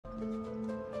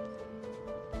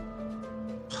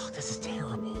This is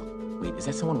terrible. Wait, is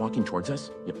that someone walking towards us?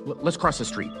 Yep, let's cross the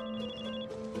street.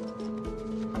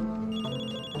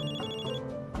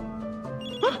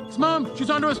 It's Mom!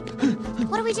 She's onto us!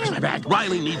 What do we do? Where's my bag?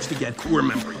 Riley needs to get poor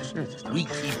memories. We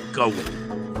keep going.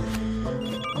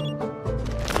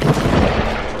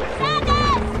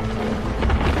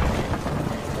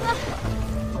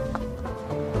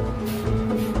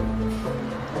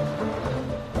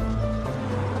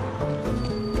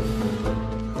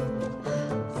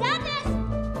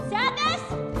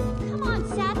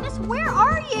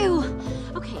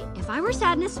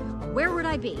 Sadness, where would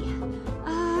I be?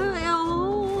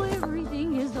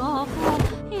 Everything is awful,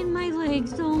 and my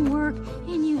legs don't work,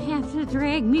 and you have to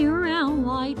drag me around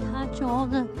while I touch all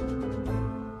the...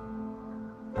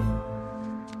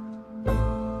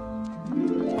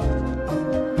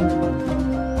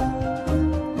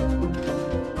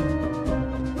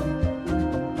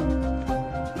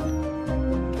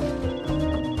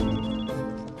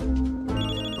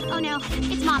 Oh no,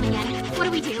 it's Mom again. What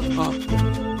do we do?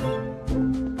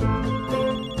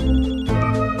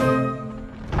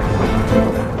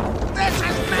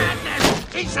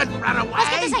 He shouldn't run away! Let's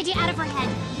get this idea out of her head.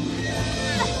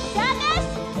 Sadness?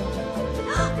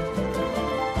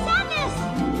 Sadness!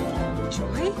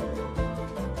 Joy?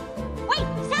 Wait,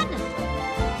 Sadness!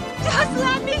 Just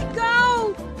let me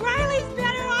go! Riley's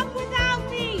better off without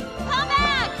me! Come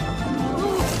back!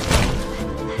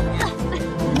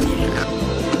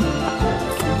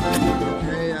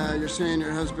 Okay, you're saying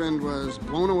your husband was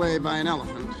blown away by an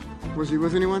elephant. Was he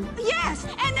with anyone? Yes,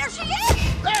 and there she is!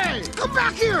 Hey, come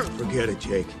back here! Forget it,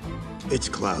 Jake. It's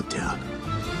Cloud Town.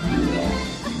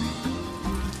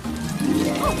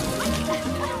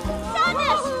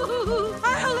 Sadness!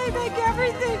 I'll only make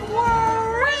everything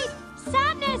worse! Wait!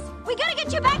 Sadness! We gotta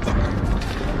get you back to...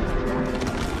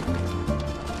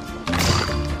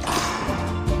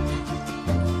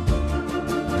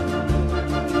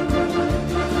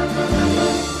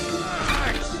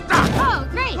 Stop! Oh,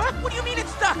 great! What do you mean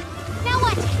it's stuck? Now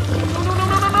what?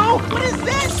 No! What is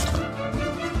this?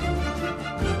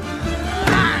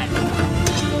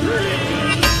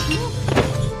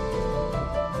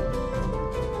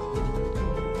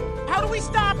 How do we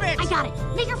stop it? I got it.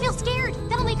 Make her feel scared.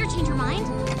 That'll make her change her mind.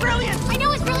 Brilliant! I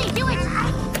know it's brilliant. Do it.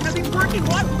 Nothing's working.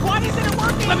 Why isn't it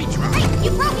working? Let me try. Hey,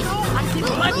 you broke it.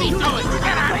 Let me do it.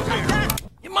 Get out of here.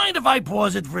 You mind if I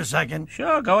pause it for a second?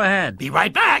 Sure, go ahead. Be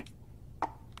right back.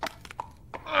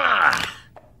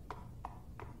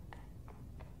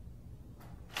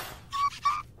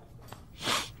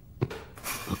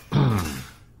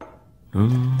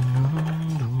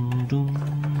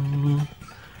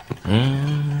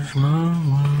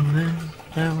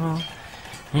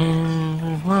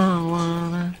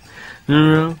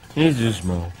 It's a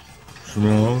small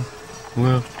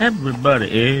world. Everybody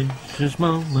is a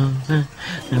small world.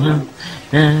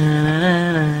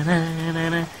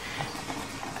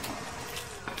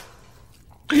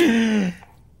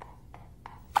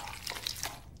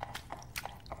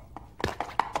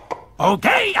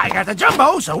 Okay, I got the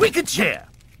jumbo so we could share.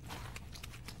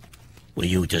 Were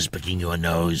you just picking your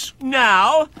nose?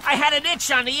 No, I had an itch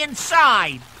on the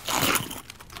inside.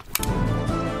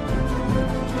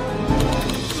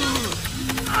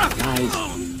 Guys,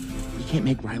 we can't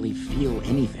make Riley feel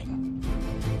anything.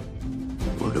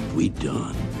 What have we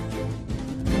done?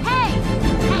 Hey,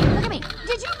 look at me.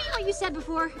 Did you mean what you said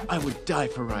before? I would die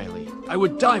for Riley. I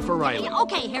would die for Riley. Yeah,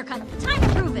 okay, haircut. Time to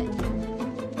prove it.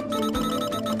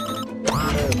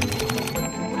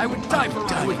 I would die for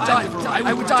Riley. I would die for Riley.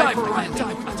 I would die for Riley.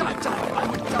 I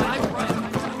would die for Riley.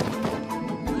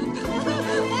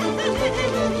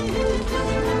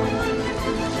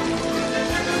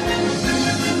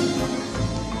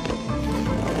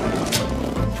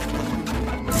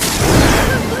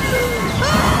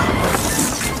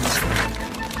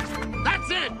 That's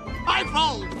it! I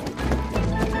fold!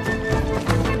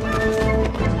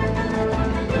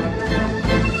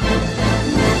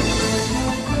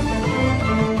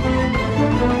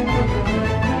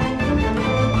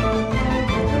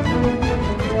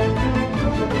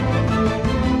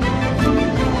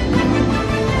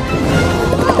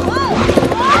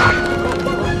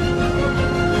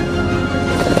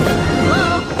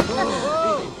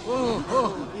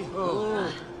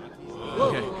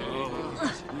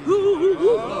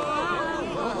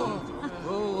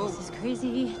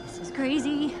 This is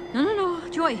crazy. No.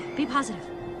 Joy, be positive.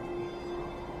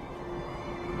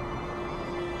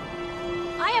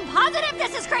 I am positive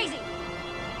this is crazy.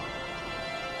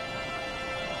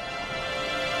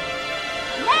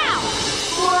 Now!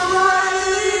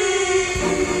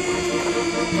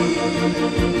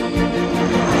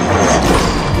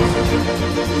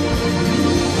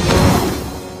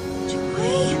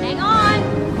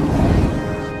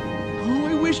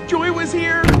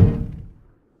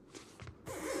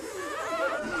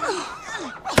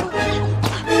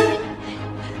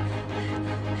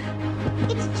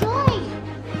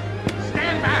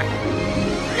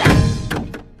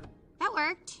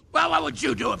 would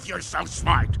you do if you're so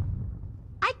smart?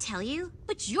 I'd tell you,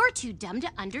 but you're too dumb to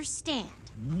understand.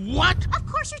 What? Of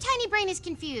course your tiny brain is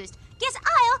confused. Guess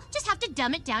I'll just have to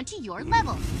dumb it down to your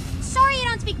level. Sorry I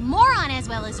don't speak moron as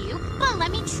well as you, but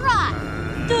let me try.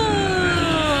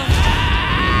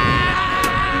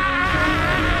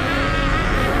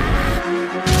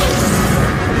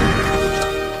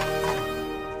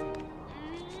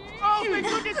 Oh, thank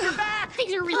goodness you're back!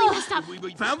 Things are really messed up.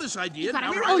 We found this idea. You gotta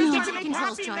Now hurry. we're Oh, gonna you do need to it. get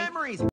controls, Happy Joy. memories.